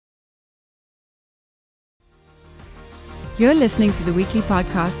You're listening to the weekly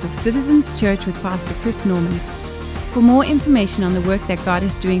podcast of Citizens Church with Pastor Chris Norman. For more information on the work that God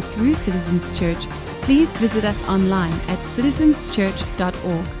is doing through Citizens Church, please visit us online at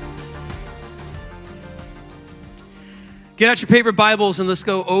citizenschurch.org. Get out your paper Bibles and let's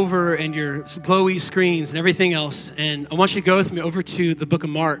go over and your glowy screens and everything else. And I want you to go with me over to the book of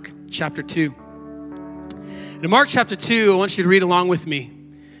Mark, chapter 2. In Mark chapter 2, I want you to read along with me.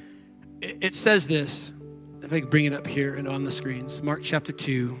 It says this. If I can bring it up here and on the screens. Mark chapter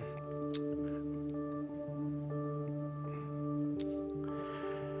 2.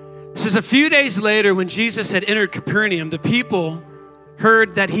 It says, a few days later, when Jesus had entered Capernaum, the people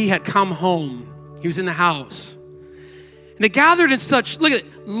heard that he had come home. He was in the house. And they gathered in such, look at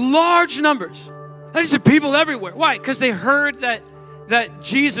it, large numbers. There's people everywhere. Why? Because they heard that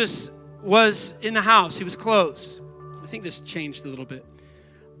Jesus was in the house. He was close. I think this changed a little bit.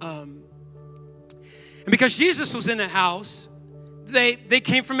 And because Jesus was in the house, they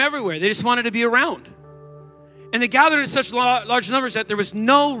came from everywhere. They just wanted to be around. And they gathered in such large numbers that there was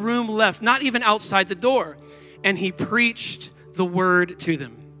no room left, not even outside the door. And he preached the word to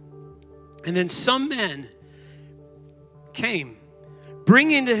them. And then some men came,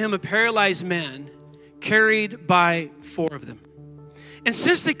 bringing to him a paralyzed man carried by 4 of them. And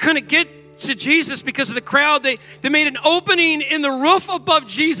since they couldn't get to Jesus because of the crowd, they made an opening in the roof above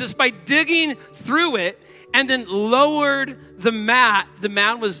Jesus by digging through it and then lowered the mat the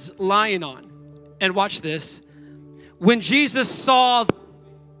man was lying on. And watch this. When Jesus saw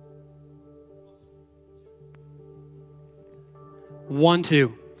 1,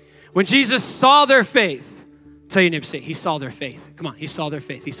 2. When Jesus saw their faith, tell your neighbor, say, he saw their faith. Come on, he saw their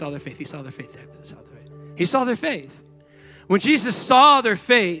faith. He saw their faith. He saw their faith. He saw their faith. When Jesus saw their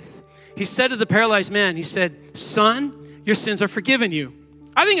faith, he said to the paralyzed man, he said, son, your sins are forgiven you.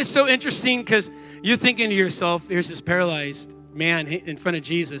 I think it's so interesting because you're thinking to yourself, here's this paralyzed man in front of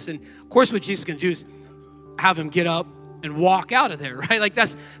Jesus. And of course, what Jesus is going to do is have him get up and walk out of there, right? Like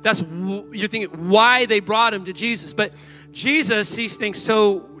that's you're thinking why they brought him to Jesus. But Jesus sees things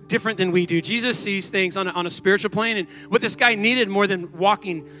so different than we do. Jesus sees things on a spiritual plane. And what this guy needed more than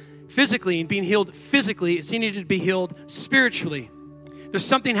walking physically and being healed physically is he needed to be healed spiritually. There's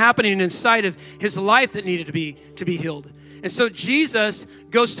something happening inside of his life that needed to be healed. And so Jesus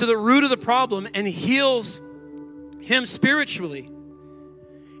goes to the root of the problem and heals him spiritually.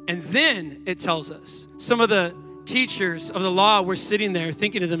 And then it tells us, some of the teachers of the law were sitting there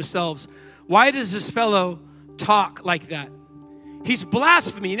thinking to themselves, why does this fellow talk like that? He's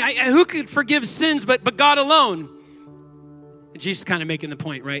blaspheming. Who could forgive sins but God alone? And Jesus is kind of making the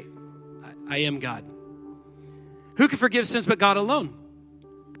point, right? I am God. Who could forgive sins but God alone?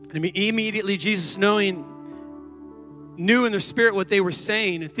 And immediately Jesus, knew in their spirit what they were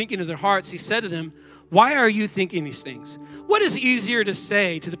saying and thinking of their hearts, he said to them, why are you thinking these things? What is easier to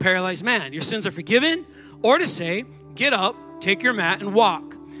say to the paralyzed man? Your sins are forgiven? Or to say, get up, take your mat and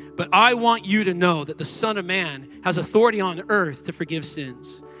walk. But I want you to know that the Son of Man has authority on earth to forgive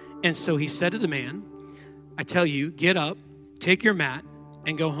sins. And so he said to the man, I tell you, get up, take your mat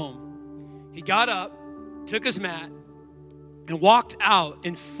and go home. He got up, took his mat and walked out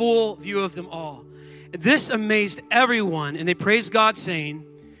in full view of them all. This amazed everyone, and they praised God, saying,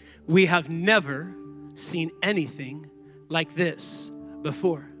 we have never seen anything like this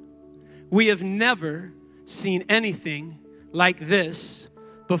before. We have never seen anything like this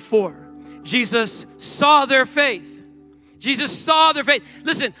before. Jesus saw their faith. Jesus saw their faith.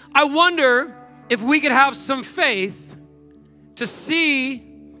 Listen, I wonder if we could have some faith to see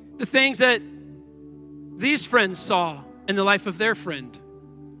the things that these friends saw in the life of their friend,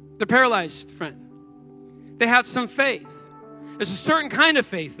 the paralyzed friend. They had some faith. There's a certain kind of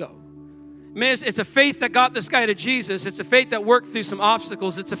faith, though. I mean, it's a faith that got this guy to Jesus. It's a faith that worked through some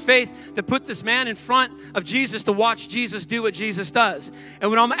obstacles. It's a faith that put this man in front of Jesus to watch Jesus do what Jesus does. And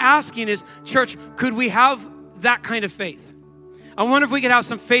what I'm asking is, church, could we have that kind of faith? I wonder if we could have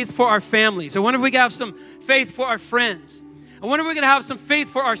some faith for our families. I wonder if we could have some faith for our friends. I wonder if we could have some faith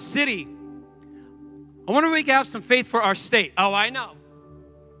for our city. I wonder if we could have some faith for our state. Oh, I know.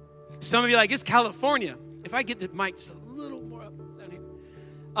 Some of you are like, it's California. If I get the mics a little more up down here.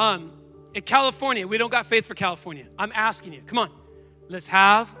 In California, we don't got faith for California. I'm asking you, come on. Let's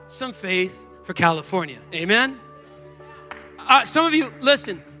have some faith for California. Amen? Some of you,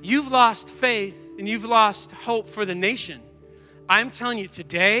 listen, you've lost faith and you've lost hope for the nation. I'm telling you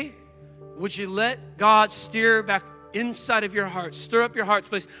today, would you let God steer back inside of your heart, stir up your heart's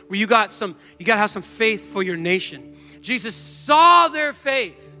place where you got to have some faith for your nation. Jesus saw their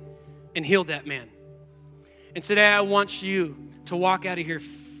faith and healed that man. And today I want you to walk out of here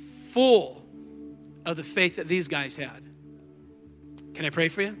full of the faith that these guys had. Can I pray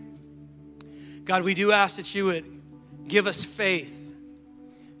for you? God, we do ask that you would give us faith.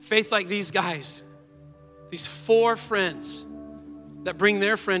 Faith like these guys, these 4 friends that bring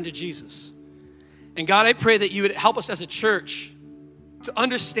their friend to Jesus. And God, I pray that you would help us as a church to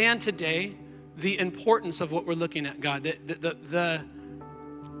understand today the importance of what we're looking at, God. The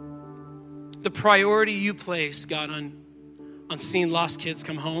priority you place, God, on seeing lost kids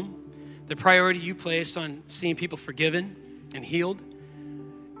come home. The priority you place on seeing people forgiven and healed.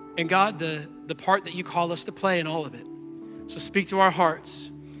 And God, the part that you call us to play in all of it. So speak to our hearts.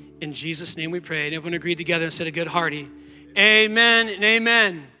 In Jesus' name we pray. And everyone agreed together and said a good hearty amen and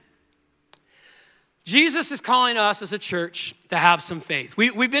amen. Jesus is calling us as a church to have some faith.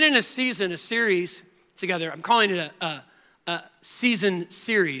 We've been in a series together. I'm calling it a season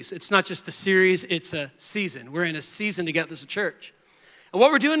series. It's not just a series, it's a season. We're in a season together as a church. And what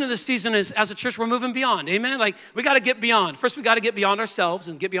we're doing in this season is, as a church, we're moving beyond. Amen? Like, we got to get beyond. First, we got to get beyond ourselves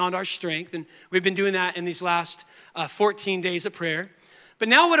and get beyond our strength. And we've been doing that in these last 14 days of prayer. But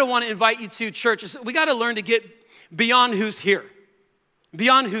now what I want to invite you to, church, is we got to learn to get beyond who's here.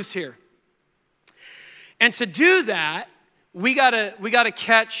 Beyond who's here. And to do that, we gotta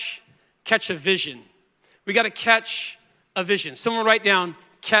catch a vision. We gotta catch a vision. Someone write down,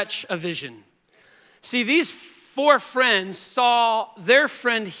 catch a vision. See, these 4 friends saw their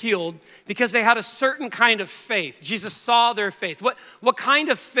friend healed because they had a certain kind of faith. Jesus saw their faith. What kind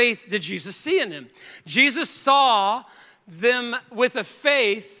of faith did Jesus see in them? Jesus saw them with a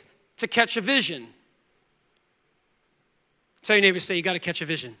faith to catch a vision. Tell your neighbor, say, you gotta catch a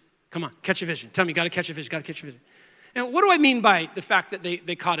vision. Come on, catch a vision. Tell me, you got to catch a vision, got to catch a vision. And what do I mean by the fact that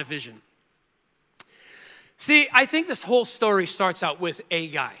they caught a vision? See, I think this whole story starts out with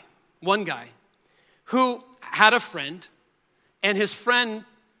one guy, who had a friend, and his friend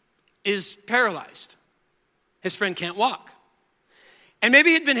is paralyzed. His friend can't walk. And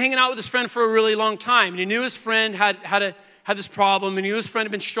maybe he'd been hanging out with his friend for a really long time, and he knew his friend had this problem, and he knew his friend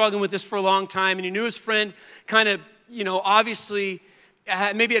had been struggling with this for a long time, and he knew his friend kind of, obviously,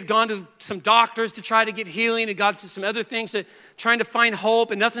 maybe had gone to some doctors to try to get healing, had gone to some other things, trying to find hope,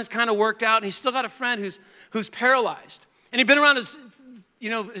 and nothing's kind of worked out. And he's still got a friend who's paralyzed. And he'd been around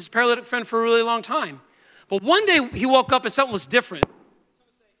his paralytic friend for a really long time. But one day he woke up and something was different.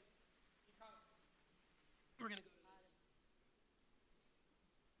 We're going to go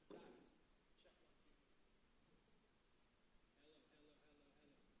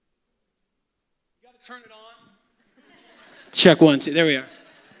You got to turn it on. Check 1, 2. There we are.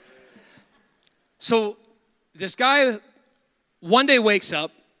 So this guy one day wakes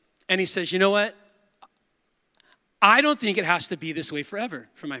up and he says, you know what? I don't think it has to be this way forever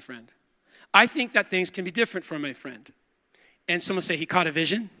for my friend. I think that things can be different for my friend. And someone say, he caught a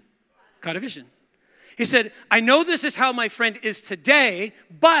vision? Caught a vision. He said, I know this is how my friend is today,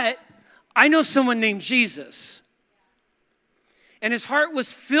 but I know someone named Jesus. And his heart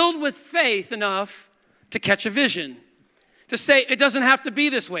was filled with faith enough to catch a vision. To say it doesn't have to be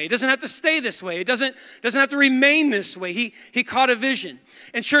this way. It doesn't have to stay this way. It doesn't have to remain this way. He caught a vision.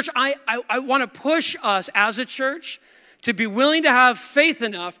 And church, I want to push us as a church to be willing to have faith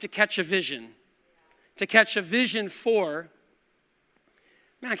enough to catch a vision. To catch a vision for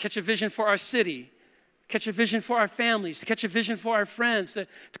our city. Catch a vision for our families. To catch a vision for our friends. To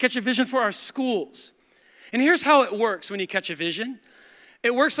catch a vision for our schools. And here's how it works when you catch a vision.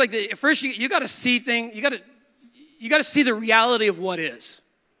 It works like first you got to see things. You got to see the reality of what is.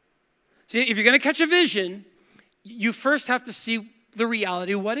 See, if you're going to catch a vision, you first have to see the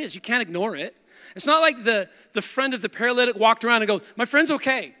reality of what is. You can't ignore it. It's not like the friend of the paralytic walked around and goes, my friend's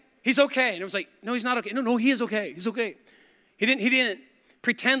okay. He's okay. And it was like, no, he's not okay. No, he is okay. He's okay. He didn't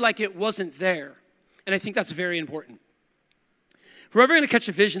pretend like it wasn't there. And I think that's very important. If we're ever going to catch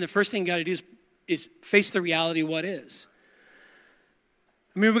a vision, the first thing you got to do is face the reality of what is.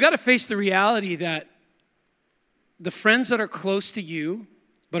 I mean, we got to face the reality that the friends that are close to you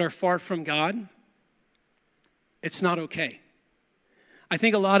but are far from God, it's not okay. I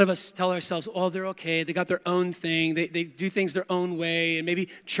think a lot of us tell ourselves, oh, they're okay. They got their own thing. They do things their own way, and maybe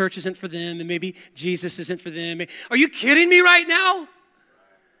church isn't for them, and maybe Jesus isn't for them. Are you kidding me right now?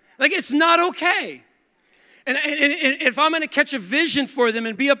 Like, it's not okay. And if I'm going to catch a vision for them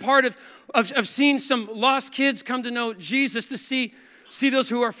and be a part of seeing some lost kids come to know Jesus, to see those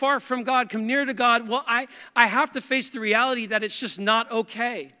who are far from God come near to God, well, I have to face the reality that it's just not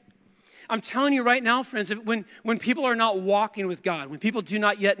okay. I'm telling you right now, friends, when people are not walking with God, when people do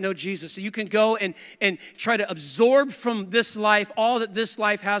not yet know Jesus, so you can go and try to absorb from this life all that this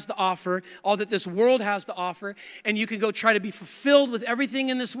life has to offer, all that this world has to offer, and you can go try to be fulfilled with everything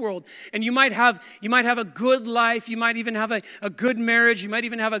in this world. And you might have a good life, you might even have a good marriage, you might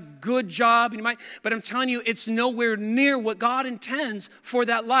even have a good job, but I'm telling you, it's nowhere near what God intends for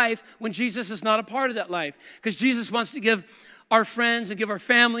that life when Jesus is not a part of that life. Because Jesus wants to give our friends and give our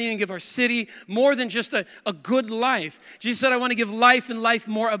family and give our city more than just a good life. Jesus said, I want to give life and life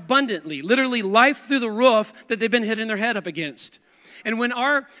more abundantly. Literally life through the roof that they've been hitting their head up against. And when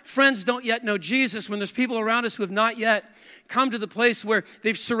our friends don't yet know Jesus, when there's people around us who have not yet come to the place where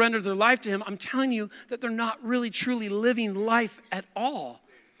they've surrendered their life to him, I'm telling you that they're not really truly living life at all.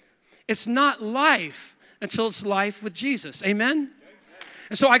 It's not life until it's life with Jesus. Amen?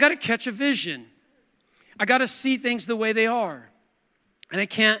 And so I got to catch a vision. I got to see things the way they are. And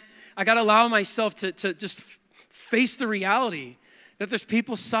I got to allow myself to just face the reality that there's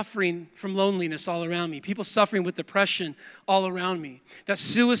people suffering from loneliness all around me, people suffering with depression all around me, that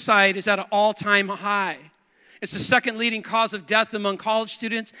suicide is at an all-time high. It's the second leading cause of death among college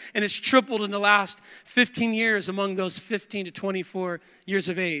students, and it's tripled in the last 15 years among those 15 to 24 years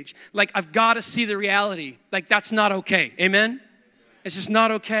of age. Like, I've got to see the reality. Like, that's not okay. Amen? It's just not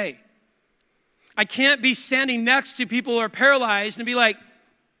okay. I can't be standing next to people who are paralyzed and be like,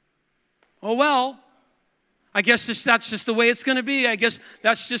 oh, well, I guess that's just the way it's going to be. I guess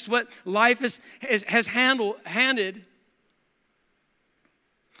that's just what life has handed.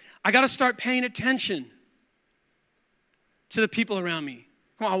 I got to start paying attention to the people around me.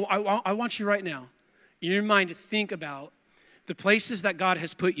 Come on, I want you right now, in your mind, to think about the places that God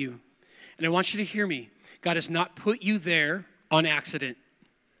has put you. And I want you to hear me. God has not put you there on accident.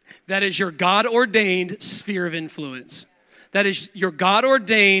 That is your God-ordained sphere of influence. That is your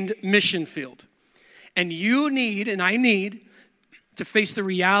God-ordained mission field. And you need, and I need, to face the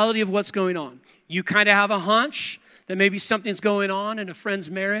reality of what's going on. You kind of have a hunch that maybe something's going on in a friend's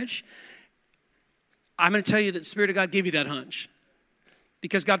marriage. I'm going to tell you that the Spirit of God gave you that hunch.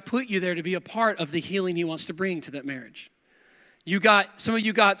 Because God put you there to be a part of the healing he wants to bring to that marriage. Some of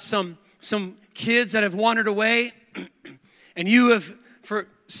you got some kids that have wandered away, and you have, for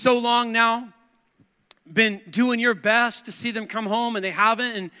so long now, been doing your best to see them come home, and they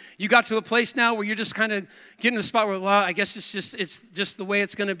haven't, and you got to a place now where you're just kind of getting to a spot where, well, I guess it's just the way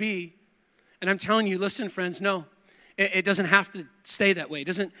it's going to be. And I'm telling you, listen, friends, no, it doesn't have to stay that way. It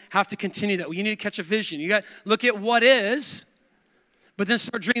doesn't have to continue that way. You need to catch a vision. You got to look at what is, but then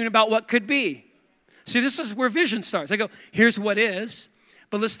start dreaming about what could be. See, this is where vision starts. I go, here's what is,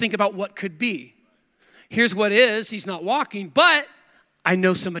 but let's think about what could be. Here's what is, he's not walking, but I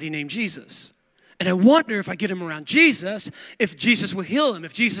know somebody named Jesus. And I wonder if I get him around Jesus, if Jesus will heal him,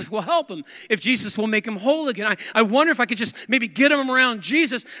 if Jesus will help him, if Jesus will make him whole again. I wonder if I could just maybe get them around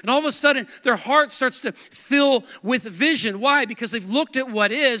Jesus, and all of a sudden their heart starts to fill with vision. Why? Because they've looked at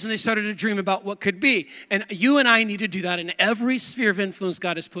what is, and they started to dream about what could be. And you and I need to do that in every sphere of influence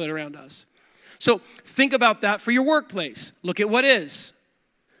God has put around us. So think about that for your workplace. Look at what is.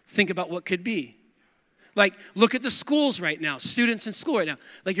 Think about what could be. Like, look at the schools right now, students in school right now,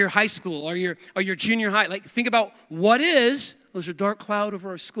 like your high school or your junior high. Like, think about what is. There's a dark cloud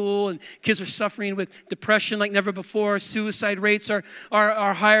over our school, and kids are suffering with depression like never before. Suicide rates are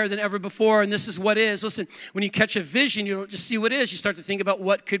higher than ever before, and this is what is. Listen, when you catch a vision, you don't just see what is. You start to think about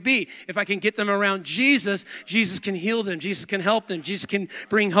what could be. If I can get them around Jesus, Jesus can heal them. Jesus can help them. Jesus can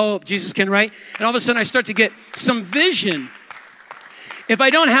bring hope. Jesus can, right? And all of a sudden, I start to get some vision. If I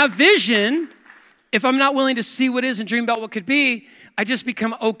don't have vision, if I'm not willing to see what is and dream about what could be, I just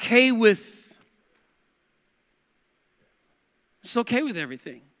become okay with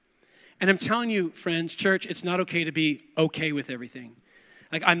everything. And I'm telling you, friends, church, it's not okay to be okay with everything.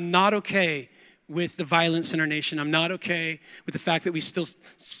 Like, I'm not okay with the violence in our nation. I'm not okay with the fact that we still,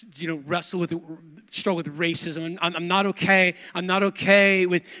 struggle with racism. I'm not okay. I'm not okay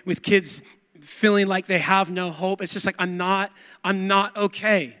with kids feeling like they have no hope. It's just like, I'm not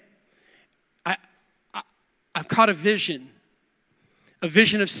okay. I've caught a vision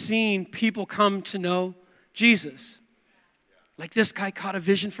of seeing people come to know Jesus. Like this guy caught a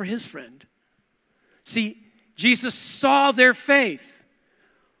vision for his friend. See, Jesus saw their faith.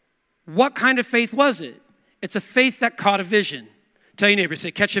 What kind of faith was it? It's a faith that caught a vision. Tell your neighbor,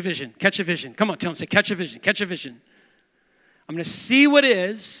 say, catch a vision, catch a vision. Come on, tell him, say, catch a vision, catch a vision. I'm going to see what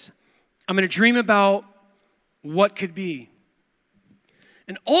is. I'm going to dream about what could be.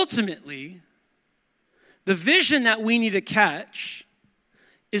 And ultimately, the vision that we need to catch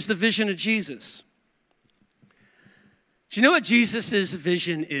is the vision of Jesus. Do you know what Jesus'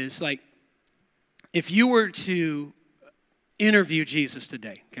 vision is? Like, if you were to interview Jesus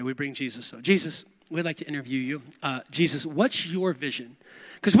today, okay, we bring Jesus. So Jesus, we'd like to interview you. Jesus, what's your vision?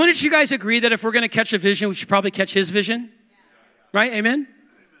 Because when did you guys agree that if we're going to catch a vision, we should probably catch his vision? Right? Amen?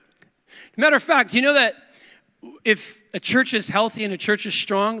 Matter of fact, you know that if a church is healthy and a church is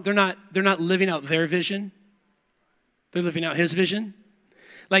strong, they're not living out their vision. They're living out his vision.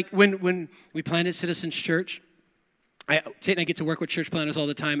 Like when we planted Citizens Church, Tate and I get to work with church planners all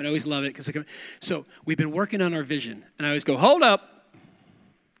the time, and I always love it because so we've been working on our vision, and I always go, hold up.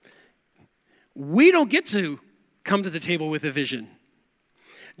 We don't get to come to the table with a vision.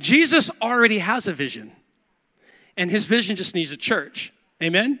 Jesus already has a vision, and his vision just needs a church.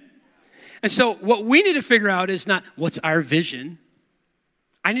 Amen? And so what we need to figure out is not what's our vision.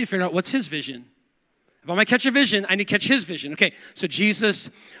 I need to figure out what's his vision. If I'm going to catch a vision, I need to catch his vision. Okay, so Jesus,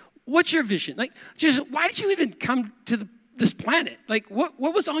 what's your vision? Like, Jesus, why did you even come to this planet? Like, what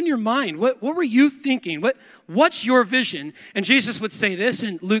was on your mind? What were you thinking? What's your vision? And Jesus would say this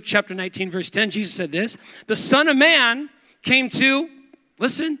in Luke chapter 19, verse 10. Jesus said this, the Son of Man came to,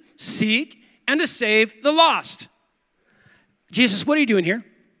 listen, seek and to save the lost. Jesus, what are you doing here?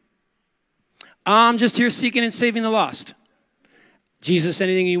 I'm just here seeking and saving the lost. Jesus,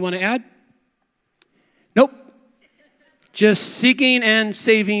 anything you want to add? Nope. Just seeking and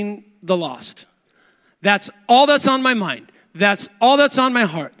saving the lost. That's all that's on my mind. That's all that's on my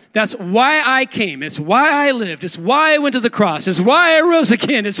heart. That's why I came. It's why I lived. It's why I went to the cross. It's why I rose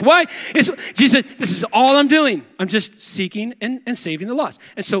again. Jesus, this is all I'm doing. I'm just seeking and saving the lost.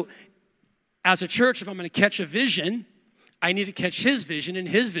 And so as a church, if I'm going to catch a vision, I need to catch his vision, and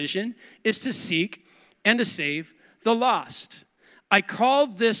his vision is to seek and to save the lost. I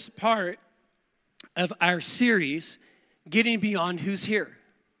called this part of our series, Getting Beyond Who's Here.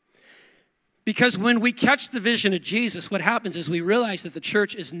 Because when we catch the vision of Jesus, what happens is we realize that the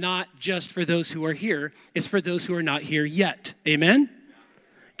church is not just for those who are here, it's for those who are not here yet. Amen?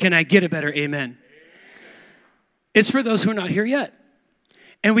 Can I get a better amen? It's for those who are not here yet.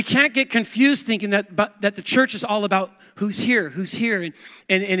 And we can't get confused thinking that the church is all about who's here, and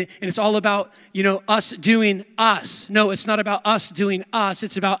it's all about, us doing us. No, it's not about us doing us.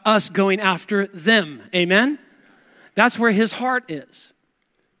 It's about us going after them. Amen? That's where his heart is.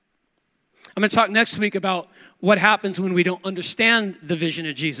 I'm going to talk next week about what happens when we don't understand the vision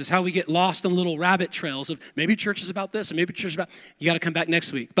of Jesus, how we get lost in little rabbit trails of maybe church is about this and maybe church is about, you got to come back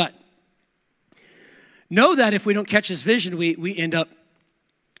next week. But know that if we don't catch his vision, we end up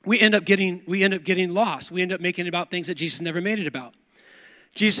getting lost. We end up making it about things that Jesus never made it about.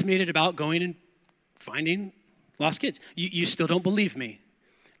 Jesus made it about going and finding lost kids. You still don't believe me.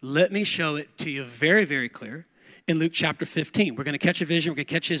 Let me show it to you very, very clear in Luke chapter 15. We're going to catch a vision. We're going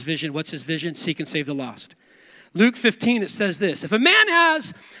to catch his vision. What's his vision? Seek and save the lost. Luke 15, it says this. If a man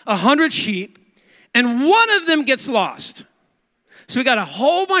has 100 sheep and one of them gets lost. So we got a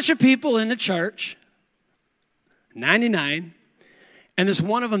whole bunch of people in the church, 99, and there's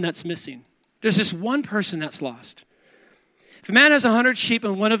one of them that's missing. There's this one person that's lost. If a man has 100 sheep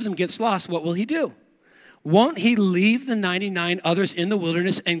and one of them gets lost, what will he do? Won't he leave the 99 others in the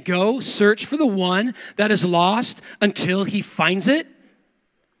wilderness and go search for the one that is lost until he finds it?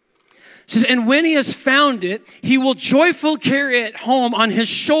 It says, and when he has found it, he will joyfully carry it home on his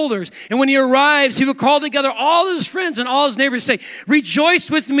shoulders. And when he arrives, he will call together all his friends and all his neighbors and say, rejoice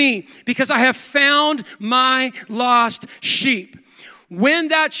with me because I have found my lost sheep. When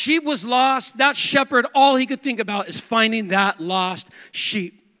that sheep was lost, that shepherd, all he could think about is finding that lost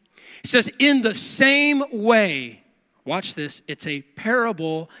sheep. He says, in the same way, watch this, it's a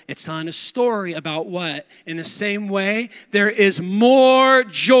parable, it's telling a story about what? In the same way, there is more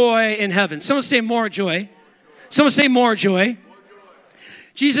joy in heaven. Someone say more joy. Someone say more joy.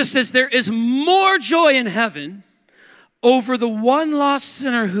 Jesus says there is more joy in heaven over the one lost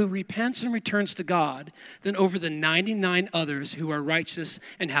sinner who repents and returns to God than over the 99 others who are righteous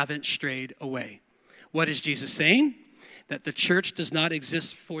and haven't strayed away. What is Jesus saying? That the church does not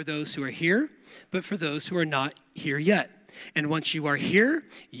exist for those who are here, but for those who are not here yet. And once you are here,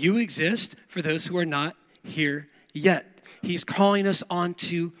 you exist for those who are not here yet. He's calling us on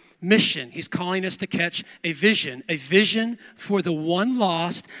to mission. He's calling us to catch a vision for the one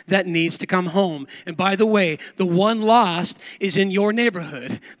lost that needs to come home. And by the way, the one lost is in your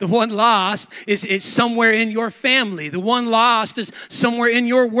neighborhood. The one lost is somewhere in your family. The one lost is somewhere in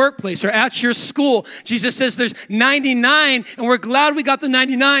your workplace or at your school. Jesus says there's 99, and we're glad we got the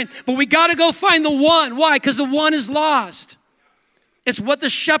 99, but we got to go find the one. Why? Because the one is lost. It's what the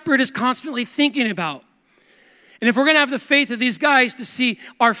shepherd is constantly thinking about. And if we're going to have the faith of these guys to see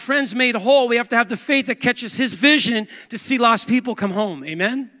our friends made whole, we have to have the faith that catches his vision to see lost people come home.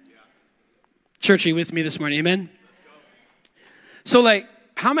 Amen? Yeah. Church, are you with me this morning? Amen? So like,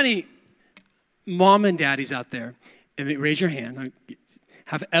 how many mom and daddies out there, and raise your hand,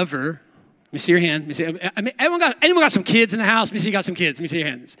 have ever, let me see your hand. Let me see, anyone got some kids in the house? Let me see you got some kids. Let me see your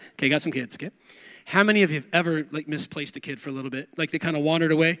hands. Okay, got some kids, okay? How many of you have ever like misplaced a kid for a little bit? Like they kind of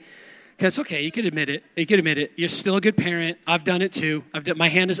wandered away? Okay, it's okay. You can admit it. You can admit it. You're still a good parent. I've done it too. My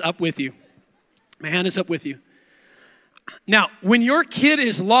hand is up with you. My hand is up with you. Now, when your kid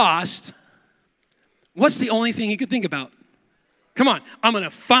is lost, what's the only thing you could think about? Come on, I'm going to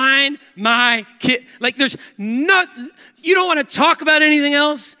find my kid. Like you don't want to talk about anything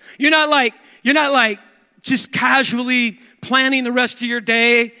else. You're not like just casually planning the rest of your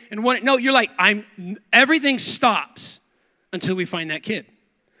day no, you're like, everything stops until we find that kid.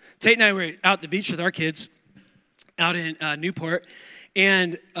 Tate and I were out at the beach with our kids out in Newport.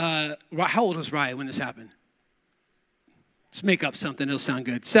 And how old was Raya when this happened? Let's make up something. It'll sound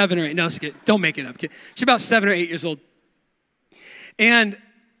good. 7 or 8. No, don't make it up. She's about 7 or 8 years old. And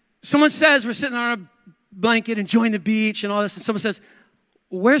someone says, we're sitting on a blanket enjoying the beach and all this. And someone says,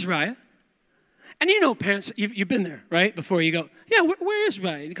 where's Raya? And you know, parents, you've been there, right? Before you go, yeah, where is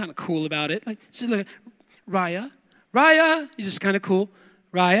Raya? You're kind of cool about it. Like, she's like, Raya. You're just kind of cool.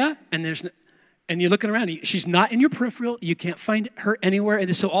 Raya. And you're looking around. She's not in your peripheral. You can't find her anywhere.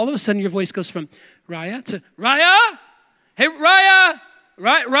 And so all of a sudden, your voice goes from Raya to Raya. Hey, Raya.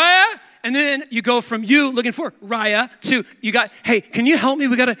 Raya. And then you go from you looking for Raya to hey, can you help me?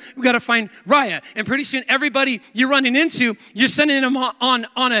 We gotta find Raya. And pretty soon, everybody you're running into, you're sending them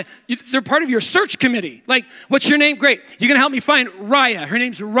they're part of your search committee. Like, what's your name? Great. You're gonna help me find Raya. Her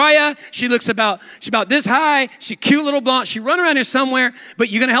name's Raya. She's about this high. She's cute little blonde. She run around here somewhere,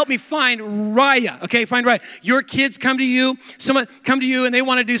 but you're gonna help me find Raya. Okay, find Raya. Your kids come to you. Someone come to you and they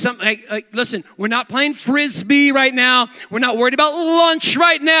want to do something like, listen, we're not playing Frisbee right now. We're not worried about lunch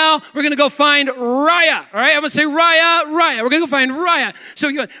right now. We're going to go find Raya, all right? I'm going to say Raya. We're going to go find Raya. So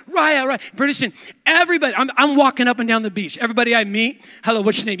you're going, Raya. Pretty soon, everybody, I'm walking up and down the beach. Everybody I meet, hello,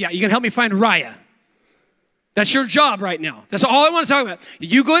 what's your name? Yeah, you're going to help me find Raya. That's your job right now. That's all I want to talk about.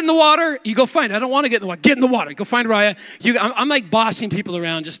 You go in the water, you go find it. I don't want to get in the water. Get in the water. Go find Raya. I'm like bossing people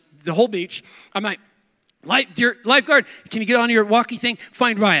around just the whole beach. I'm like, lifeguard, can you get on your walkie thing?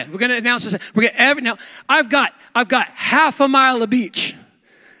 Find Raya. We're going to announce this. Now, I've got half a mile of beach.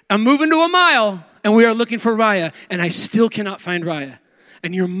 I'm moving to a mile, and we are looking for Raya, and I still cannot find Raya.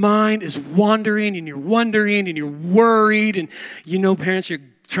 And your mind is wandering, and you're wondering, and you're worried, and you know, parents, you're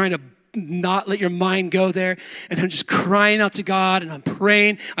trying to not let your mind go there. And I'm just crying out to God, and I'm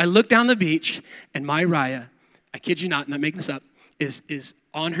praying. I look down the beach, and my Raya, I kid you not, I'm not making this up, is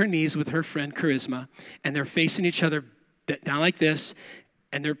on her knees with her friend Charisma, and they're facing each other down like this,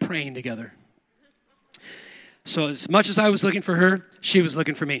 and they're praying together. So as much as I was looking for her, she was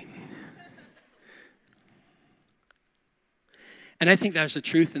looking for me. And I think there's a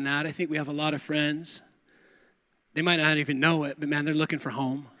truth in that. I think we have a lot of friends. They might not even know it, but man, they're looking for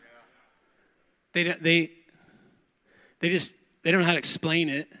home. They don't know how to explain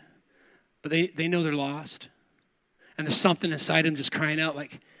it, but they know they're lost. And there's something inside them just crying out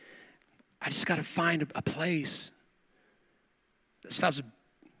like, I just got to find a place that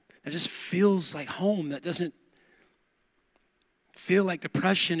just feels like home, that doesn't feel like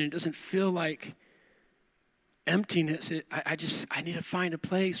depression, and it doesn't feel like emptiness. I need to find a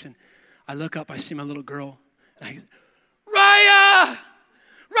place. And I look up, I see my little girl, and I go, Raya,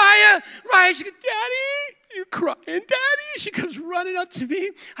 she goes, Daddy, you crying, Daddy? She comes running up to me.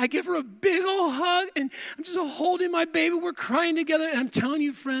 I give her a big old hug, and I'm just holding my baby. We're crying together, and I'm telling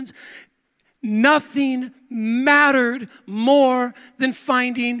you, friends, nothing mattered more than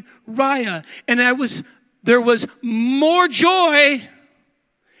finding Raya. And there was more joy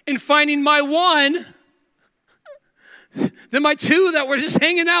in finding my one than my two that were just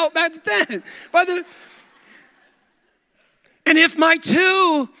hanging out back then. And if my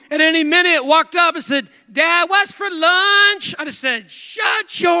two at any minute walked up and said, Dad, what's for lunch? I'd have said,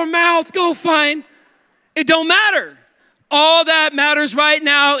 shut your mouth, go find. It don't matter. All that matters right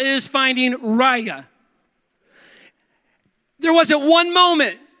now is finding Raya. There wasn't one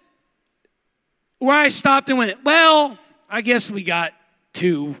moment where I stopped and went, well, I guess we got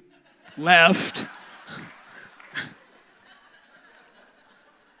 2 left.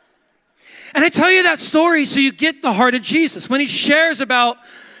 And I tell you that story so you get the heart of Jesus. When he shares about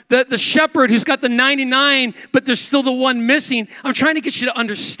the shepherd who's got the 99, but there's still the one missing, I'm trying to get you to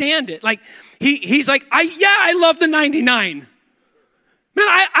understand it. Like, he's like, I love the 99. Man,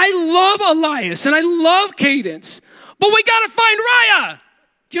 I love Elias and I love Cadence, but we got to find Raya.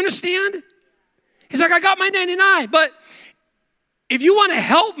 Do you understand? He's like, I got my 99, but if you want to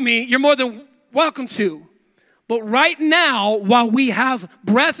help me, you're more than welcome to. But right now, while we have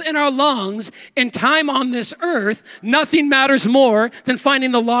breath in our lungs and time on this earth, nothing matters more than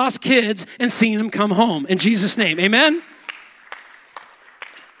finding the lost kids and seeing them come home. In Jesus' name, amen?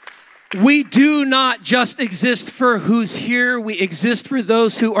 We do not just exist for who's here. We exist for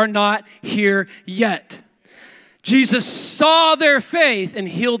those who are not here yet. Jesus saw their faith and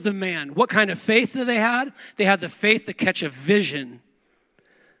healed the man. What kind of faith did they have? They had the faith to catch a vision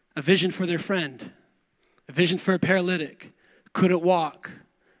for their friend. A vision for a paralytic, couldn't walk,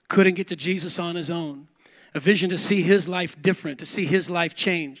 couldn't get to Jesus on his own. A vision to see his life different, to see his life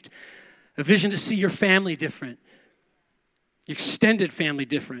changed. A vision to see your family different, your extended family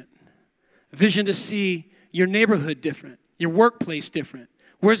different. A vision to see your neighborhood different, your workplace different.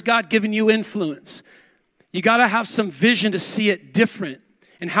 Where's God giving you influence? You got to have some vision to see it different.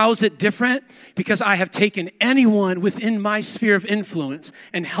 And how is it different? Because I have taken anyone within my sphere of influence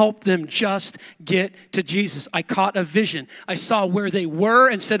and helped them just get to Jesus. I caught a vision. I saw where they were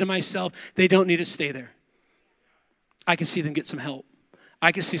and said to myself, they don't need to stay there. I can see them get some help.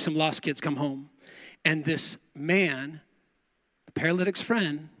 I can see some lost kids come home. And this man, the paralytic's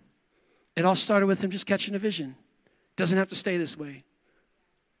friend, it all started with him just catching a vision. Doesn't have to stay this way.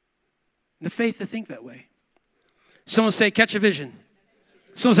 The faith to think that way. Someone say, catch a vision.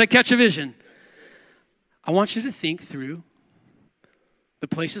 Someone say, catch a vision. I want you to think through the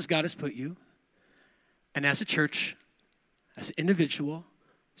places God has put you. And as a church, as an individual,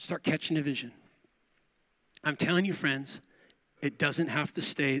 start catching a vision. I'm telling you, friends, it doesn't have to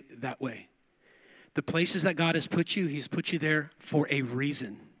stay that way. The places that God has put you, he's put you there for a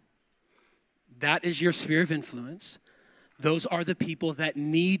reason. That is your sphere of influence. Those are the people that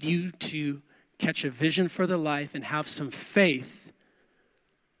need you to catch a vision for their life and have some faith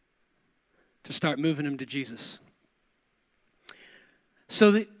to start moving them to Jesus.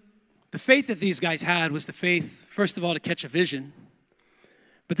 So the faith that these guys had was the faith, first of all, to catch a vision.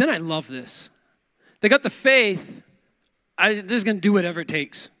 But then I love this. They got the faith, they're just going to do whatever it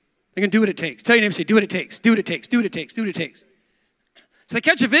takes. They're going to do what it takes. Tell your neighbor, say, do what it takes, do what it takes, do what it takes, do what it takes. So they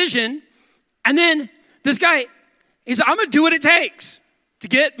catch a vision, and then this guy, he's like, I'm going to do what it takes to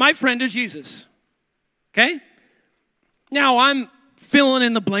get my friend to Jesus. Okay? Now I'm filling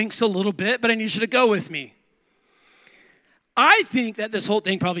in the blanks a little bit, but I need you to go with me. I think that this whole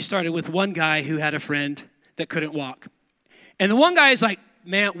thing probably started with one guy who had a friend that couldn't walk. And the one guy is like,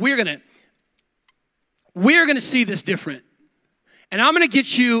 man, we're gonna see this different. And I'm gonna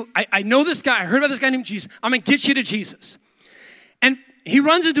get you, I know this guy, I heard about this guy named Jesus. I'm gonna get you to Jesus. And he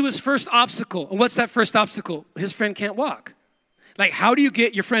runs into his first obstacle. And what's that first obstacle? His friend can't walk. Like, how do you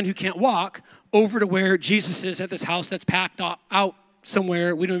get your friend who can't walk over to where Jesus is at this house that's packed out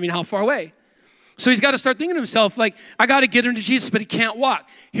somewhere, we don't even know how far away. So he's got to start thinking to himself, like, I got to get him to Jesus, but he can't walk.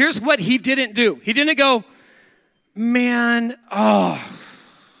 Here's what he didn't do. He didn't go, man,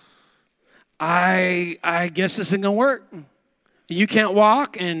 I guess this isn't going to work. You can't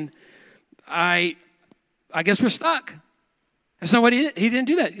walk, and I guess we're stuck. That's not what he did. He didn't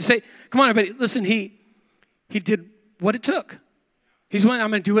do that. You say, come on, everybody, listen, he did what it took. He's one,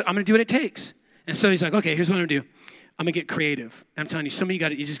 I'm going to do what it takes. And so he's like, okay, here's what I'm going to do. I'm going to get creative. And I'm telling you, some of you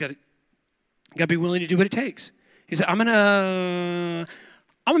just got to be willing to do what it takes. He said, I'm going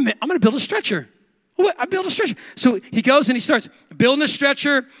to build a stretcher. What? I build a stretcher. So he goes and he starts building a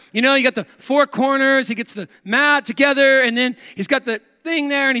stretcher. You know, you got the four corners. He gets the mat together, and then he's got the thing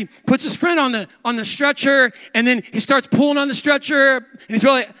there, and he puts his friend on the stretcher, and then he starts pulling on the stretcher, and he's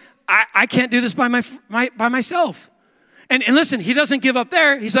really, I can't do this by myself. And listen, he doesn't give up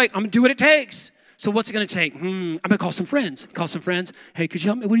there. He's like, I'm going to do what it takes. So what's it going to take? I'm going to call some friends. Hey, could you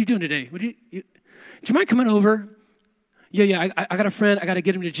help me? What are you doing today? Do you mind coming over? Yeah, I got a friend. I got to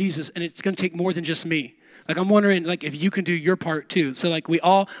get him to Jesus, and it's going to take more than just me. Like, I'm wondering, like, if you can do your part too. So, like, we're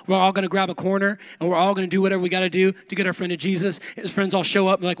all going to grab a corner, and we're all going to do whatever we got to do to get our friend to Jesus. His friends all show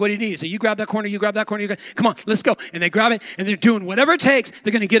up, and like, what do you need? So you grab that corner, come on, let's go. And they grab it, and they're doing whatever it takes.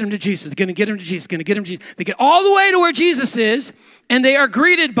 They're going to get him to Jesus. They're going to get him to Jesus. They get all the way to where Jesus is, and they are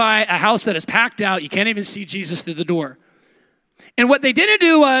greeted by a house that is packed out. You can't even see Jesus through the door. And what they didn't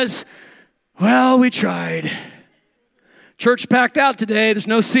do was, well, we tried. Church packed out today. There's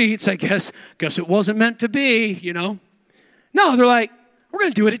no seats. I guess it wasn't meant to be, you know. No, they're like, we're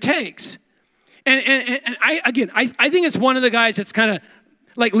going to do what it takes. And I think it's one of the guys that's kind of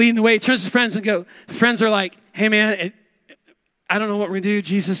like leading the way. He turns to his friends and the friends are like, hey man, I don't know what we're going to do.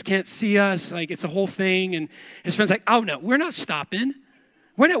 Jesus can't see us. Like, it's a whole thing. And his friend's like, oh no, we're not stopping.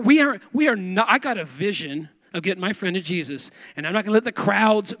 We are not. I got a vision of getting my friend to Jesus, and I'm not going to let the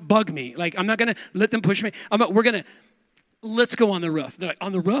crowds bug me. Like, I'm not going to let them push me. let's go on the roof. They're like,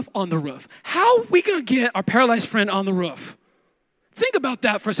 on the roof? On the roof. How are we going to get our paralyzed friend on the roof? Think about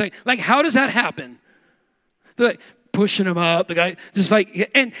that for a second. Like, how does that happen? They're like, pushing him up. The guy just like,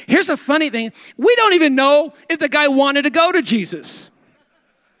 and here's the funny thing. We don't even know if the guy wanted to go to Jesus.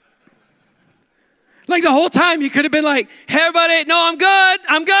 Like the whole time he could have been like, hey everybody, no, I'm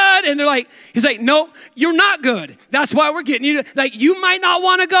good. And they're like, he's like, no, you're not good. That's why we're getting you. Like, you might not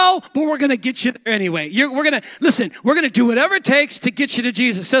want to go, but we're going to get you there anyway. We're going to do whatever it takes to get you to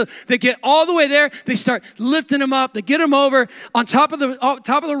Jesus. So they get all the way there. They start lifting him up. They get him over on top of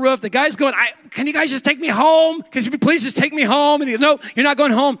the roof. The guy's going, can you guys just take me home? Can you please just take me home? And he goes, no, you're not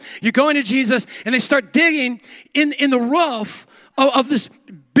going home. You're going to Jesus. And they start digging in the roof of this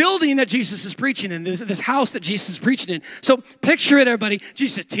building that Jesus is preaching in, this house that Jesus is preaching in. So picture it, everybody.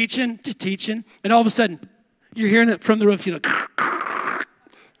 Jesus teaching, just teaching. And all of a sudden, you're hearing it from the roof, and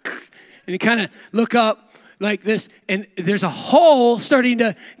you kind of look up like this, and there's a hole starting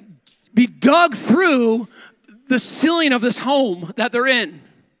to be dug through the ceiling of this home that they're in.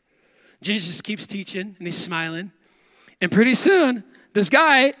 Jesus keeps teaching, and he's smiling. And pretty soon, this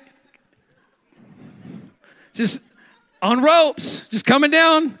guy just on ropes, just coming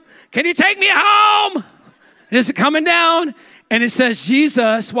down. Can you take me home? Just coming down. And it says,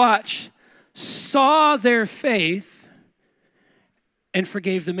 Jesus, watch, saw their faith and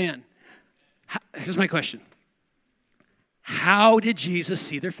forgave the man. Here's my question. How did Jesus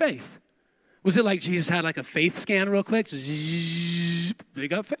see their faith? Was it like Jesus had like a faith scan real quick? They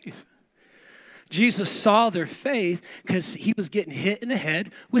got faith. Jesus saw their faith because he was getting hit in the head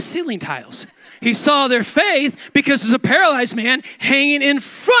with ceiling tiles. He saw their faith because there's a paralyzed man hanging in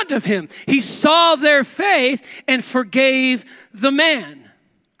front of him. He saw their faith and forgave the man.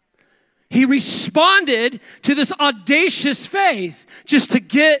 He responded to this audacious faith just to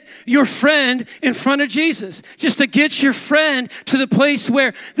get your friend in front of Jesus, just to get your friend to the place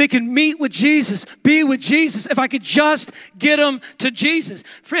where they can meet with Jesus, be with Jesus. If I could just get them to Jesus.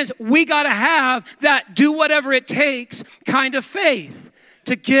 Friends, we got to have that do whatever it takes kind of faith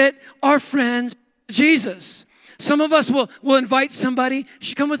to get our friends to Jesus. Some of us will invite somebody, you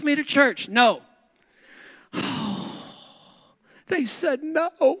should come with me to church. No. They said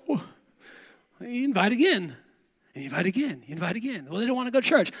no. You invite again, and you invite again, you invite again. Well, they don't want to go to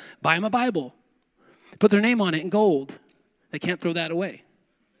church. Buy them a Bible. Put their name on it in gold. They can't throw that away.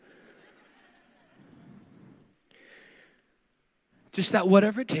 Just that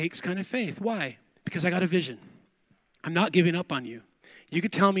whatever it takes kind of faith. Why? Because I got a vision. I'm not giving up on you. You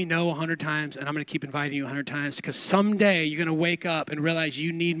could tell me no 100 times, and I'm going to keep inviting you 100 times because someday you're going to wake up and realize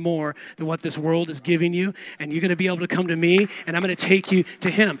you need more than what this world is giving you, and you're going to be able to come to me, and I'm going to take you to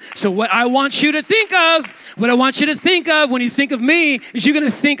him. So what I want you to think of when you think of me is you're going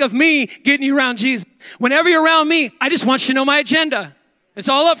to think of me getting you around Jesus. Whenever you're around me, I just want you to know my agenda. It's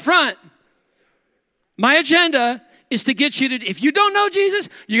all up front. My agenda is to get you to, if you don't know Jesus,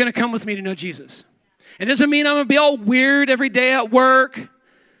 you're going to come with me to know Jesus. It doesn't mean I'm going to be all weird every day at work.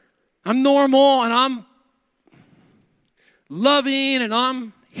 I'm normal and I'm loving and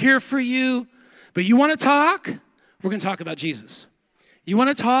I'm here for you. But you want to talk? We're going to talk about Jesus. You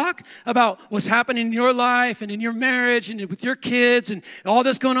want to talk about what's happening in your life and in your marriage and with your kids and all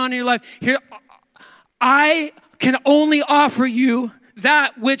that's going on in your life? Here, I can only offer you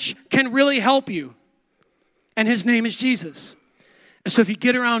that which can really help you. And his name is Jesus. And so if you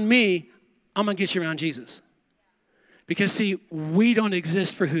get around me, I'm going to get you around Jesus. Because, see, we don't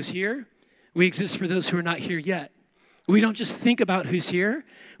exist for who's here. We exist for those who are not here yet. We don't just think about who's here.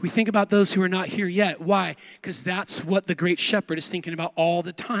 We think about those who are not here yet. Why? Because that's what the great shepherd is thinking about all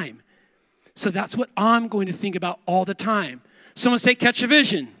the time. So that's what I'm going to think about all the time. Someone say, catch a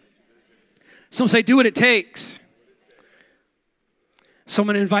vision. Someone say, do what it takes. So I'm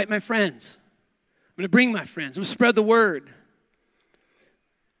going to invite my friends. I'm going to bring my friends. I'm going to spread the word.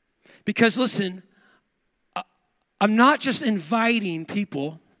 Because listen, I'm not just inviting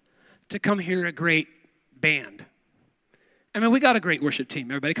people to come hear a great band. I mean, we got a great worship team,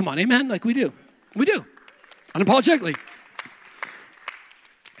 everybody. Come on, amen? Like we do. We do. Unapologetically.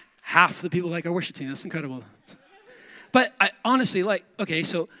 Half the people like our worship team. That's incredible. But I honestly, okay,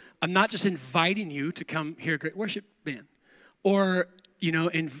 so I'm not just inviting you to come hear a great worship band. Or,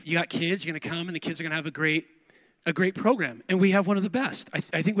 and you got kids, you're going to come and the kids are going to have a great program. And we have one of the best. I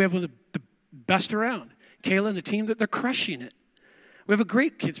think we have one of the best around. Kayla and the team, they're crushing it. We have a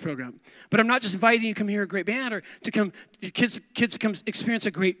great kids program. But I'm not just inviting you to come hear a great band or to come, kids come experience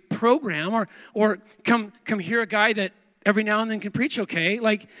a great program or come hear a guy that every now and then can preach okay.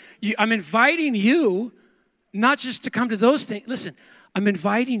 I'm inviting you not just to come to those things. Listen, I'm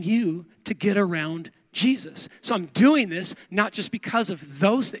inviting you to get around Jesus. So I'm doing this not just because of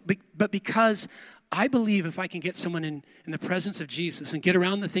those things, but because I believe if I can get someone in the presence of Jesus and get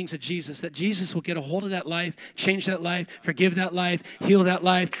around the things of Jesus, that Jesus will get a hold of that life, change that life, forgive that life, heal that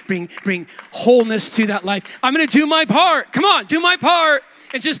life, bring wholeness to that life. I'm going to do my part. Come on, do my part.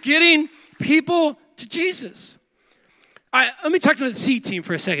 And just getting people to Jesus. Let me talk to the C team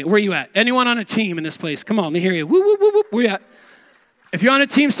for a second. Where are you at? Anyone on a team in this place? Come on, let me hear you. Woo, woo, woo, woo. Where you at? If you're on a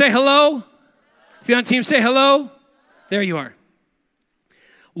team, say hello. If you're on a team, say hello. There you are.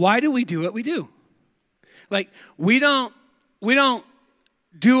 Why do we do what we do? Like, we don't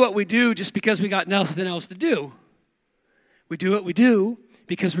do what we do just because we got nothing else to do. We do what we do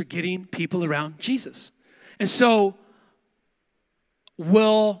because we're getting people around Jesus. And so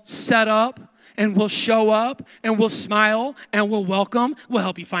we'll set up and we'll show up and we'll smile and we'll welcome. We'll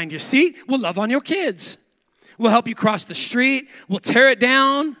help you find your seat. We'll love on your kids. We'll help you cross the street. We'll tear it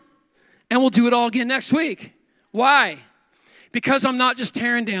down and we'll do it all again next week. Why? Because I'm not just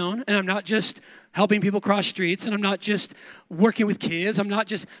tearing down and I'm not just helping people cross streets, and I'm not just working with kids. I'm not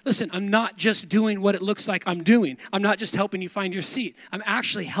just doing what it looks like I'm doing. I'm not just helping you find your seat. I'm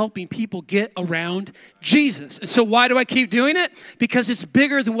actually helping people get around Jesus. And so why do I keep doing it? Because it's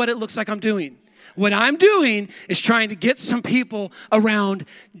bigger than what it looks like I'm doing. What I'm doing is trying to get some people around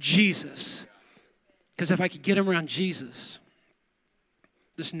Jesus. Because if I could get them around Jesus,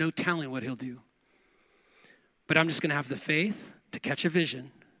 there's no telling what he'll do. But I'm just going to have the faith to catch a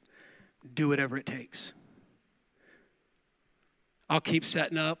vision, do whatever it takes. I'll keep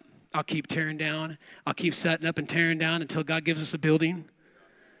setting up. I'll keep tearing down. I'll keep setting up and tearing down until God gives us a building.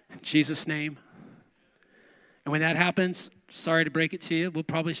 In Jesus' name. And when that happens, sorry to break it to you, we'll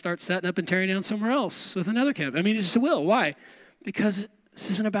probably start setting up and tearing down somewhere else with another camp. I mean, it just will. Why? Because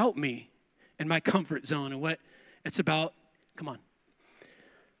this isn't about me and my comfort zone and what it's about. Come on.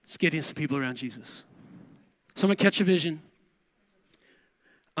 It's getting some people around Jesus. So I'm going to catch a vision.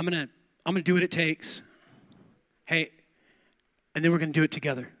 I'm going to do what it takes. Hey, and then we're going to do it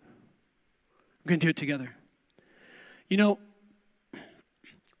together. We're going to do it together. You know,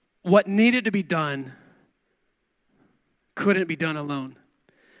 what needed to be done couldn't be done alone.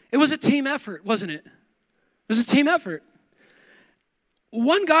 It was a team effort, wasn't it? It was a team effort.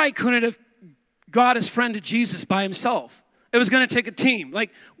 One guy couldn't have got his friend to Jesus by himself. It was going to take a team.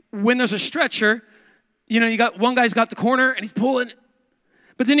 Like when there's a stretcher, you know, you got one guy's got the corner and he's pulling.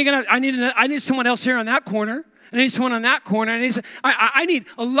 But then I need someone else here on that corner. I need someone on that corner. I need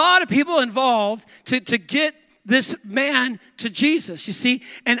a lot of people involved to get this man to Jesus, you see.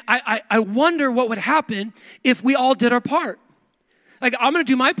 And I wonder what would happen if we all did our part. Like, I'm going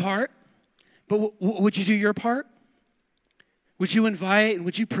to do my part, but would you do your part? Would you invite and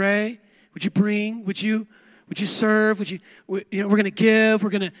would you pray? Would you bring? Would you serve? We're going to give. We're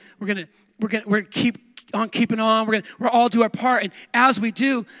going to keep on keeping on. We're all do our part. And as we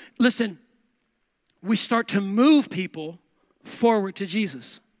do, listen, we start to move people forward to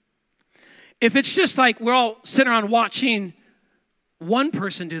Jesus. If it's just like we're all sitting around watching one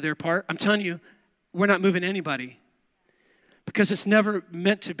person do their part, I'm telling you, we're not moving anybody. Because it's never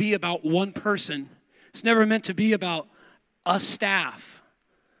meant to be about one person. It's never meant to be about a staff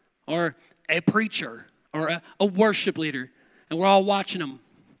or a preacher or a worship leader. And we're all watching them.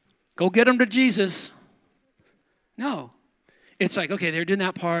 Go get them to Jesus. No. It's like, okay, they're doing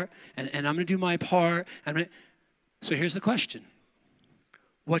that part, and I'm going to do my part. So here's the question.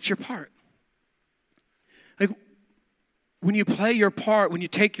 What's your part? Like, when you play your part, when you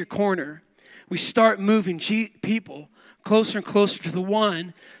take your corner, we start moving people closer and closer to the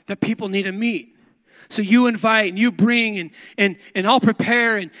one that people need to meet. So you invite and you bring and I'll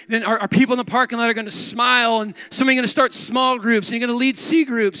prepare, and then our people in the parking lot are going to smile, and somebody's going to start small groups, and you're going to lead C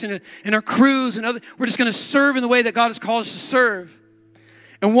groups and our crews and other. We're just going to serve in the way that God has called us to serve.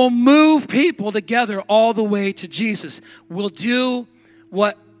 And we'll move people together all the way to Jesus. We'll do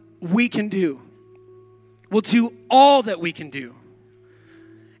what we can do. We'll do all that we can do.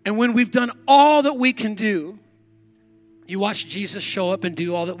 And when we've done all that we can do, you watch Jesus show up and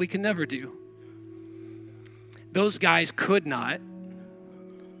do all that we can never do. Those guys could not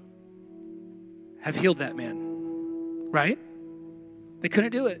have healed that man, right? They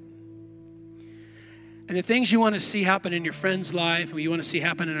couldn't do it. And the things you want to see happen in your friend's life, or you want to see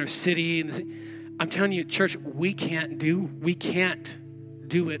happen in our city, I'm telling you, church, we can't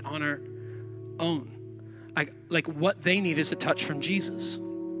do it on our own. Like what they need is a touch from Jesus.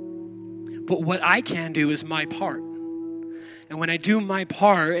 But what I can do is my part. And when I do my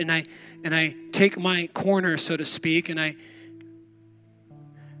part and I take my corner, so to speak, and I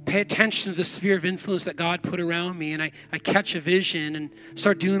pay attention to the sphere of influence that God put around me, and I catch a vision and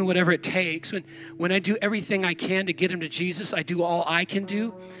start doing whatever it takes, when I do everything I can to get him to Jesus, I do all I can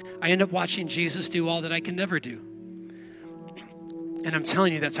do, I end up watching Jesus do all that I can never do. And I'm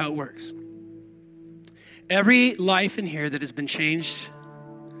telling you, that's how it works. Every life in here that has been changed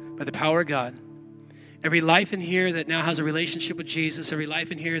by the power of God, every life in here that now has a relationship with Jesus, every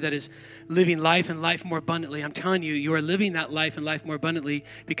life in here that is living life and life more abundantly, I'm telling you, you are living that life and life more abundantly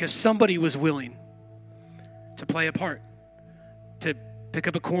because somebody was willing to play a part, to pick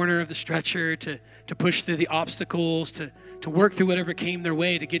up a corner of the stretcher, to push through the obstacles, to work through whatever came their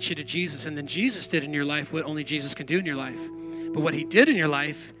way to get you to Jesus. And then Jesus did in your life what only Jesus can do in your life. But what he did in your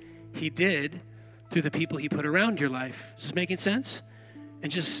life, he did through the people he put around your life. Is this making sense?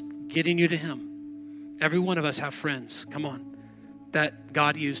 And just getting you to him. Every one of us have friends, come on, that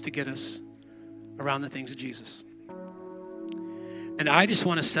God used to get us around the things of Jesus. And I just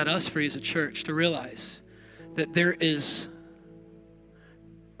want to set us free as a church to realize that there is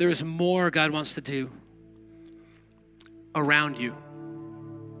more God wants to do around you.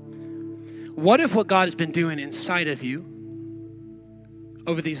 What if what God has been doing inside of you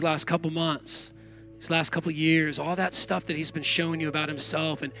over these last couple months, these last couple years, all that stuff that he's been showing you about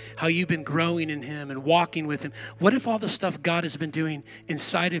himself and how you've been growing in him and walking with him. What if all the stuff God has been doing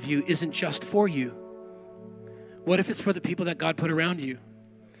inside of you isn't just for you? What if it's for the people that God put around you?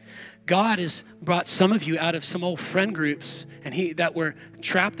 God has brought some of you out of some old friend groups and that were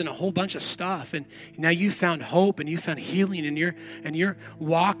trapped in a whole bunch of stuff. And now you found hope and you found healing and you're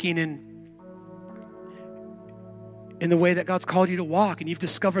walking in the way that God's called you to walk, and you've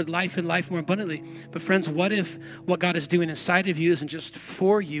discovered life and life more abundantly. But friends, what if what God is doing inside of you isn't just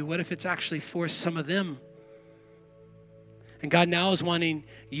for you? What if it's actually for some of them? And God now is wanting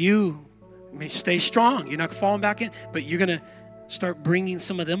you, stay strong. You're not falling back in, but you're going to start bringing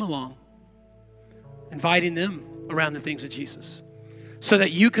some of them along, inviting them around the things of Jesus so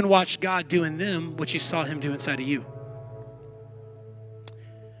that you can watch God do in them what you saw him do inside of you.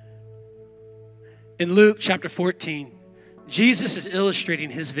 In Luke chapter 14, Jesus is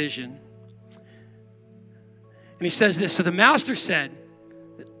illustrating his vision. And he says this, so the master said,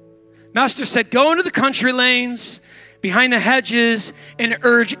 go into the country lanes, behind the hedges, and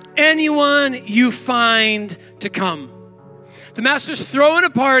urge anyone you find to come. The master's throwing a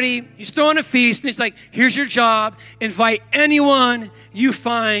party, he's throwing a feast, and he's like, here's your job, invite anyone you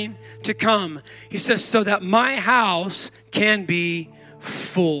find to come. He says, so that my house can be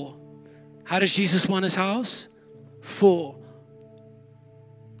full. How does Jesus want his house? Full.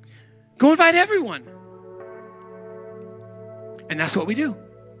 Go invite everyone. And that's what we do.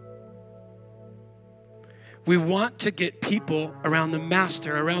 We want to get people around the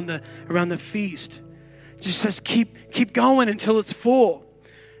master, around the feast. Just says keep going until it's full.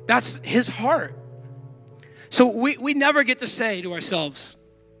 That's his heart. So we never get to say to ourselves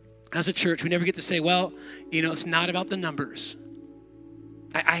as a church, we never get to say, well, it's not about the numbers.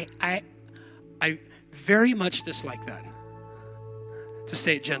 I very much dislike that, to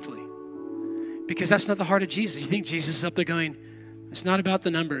say it gently, because that's not the heart of Jesus. You think Jesus is up there going, it's not about the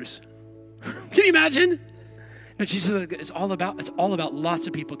numbers. Can you imagine? No, Jesus, it's all about lots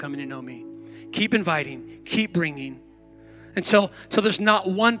of people coming to know me. Keep inviting, keep bringing, until there's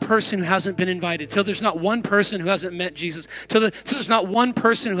not one person who hasn't been invited, till there's not one person who hasn't met Jesus, till there's not one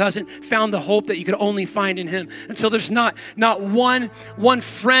person who hasn't found the hope that you could only find in him, until there's not one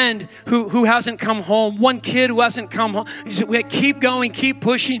friend who hasn't come home, one kid who hasn't come home. We keep going, keep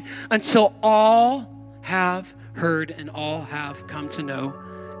pushing until all have heard and all have come to know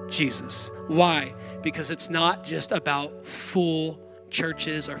Jesus. Why? Because it's not just about full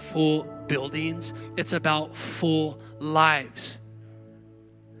churches or full buildings. It's about full lives.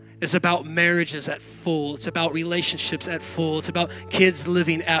 It's about marriages at full. It's about relationships at full. It's about kids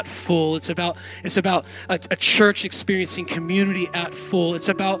living at full. It's about a church experiencing community at full. It's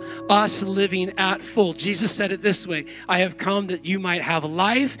about us living at full. Jesus said it this way, I have come that you might have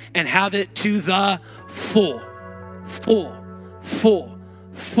life and have it to the full. Full, full,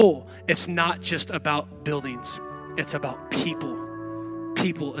 full. It's not just about buildings. It's about people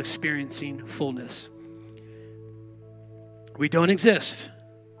experiencing fullness. We don't exist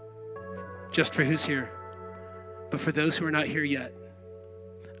just for who's here, but for those who are not here yet,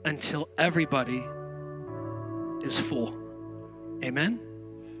 until everybody is full. Amen?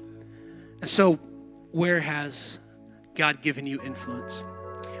 And so, where has God given you influence?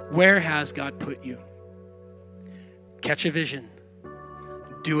 Where has God put you? Catch a vision.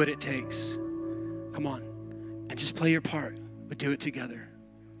 Do what it takes. Come on. And just play your part. But do it together.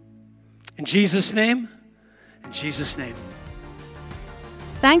 In Jesus' name. In Jesus' name.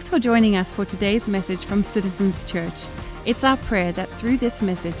 Thanks for joining us for today's message from Citizens Church. It's our prayer that through this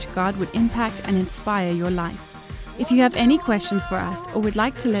message, God would impact and inspire your life. If you have any questions for us or would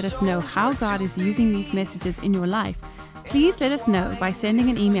like to let us know how God is using these messages in your life, please let us know by sending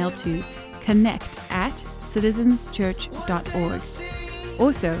an email to connect@citizenschurch.org.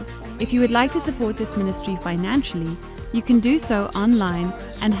 Also, if you would like to support this ministry financially, you can do so online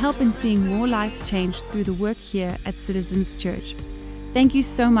and help in seeing more lives changed through the work here at Citizens Church. Thank you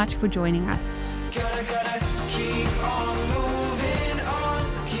so much for joining us. Gotta keep on.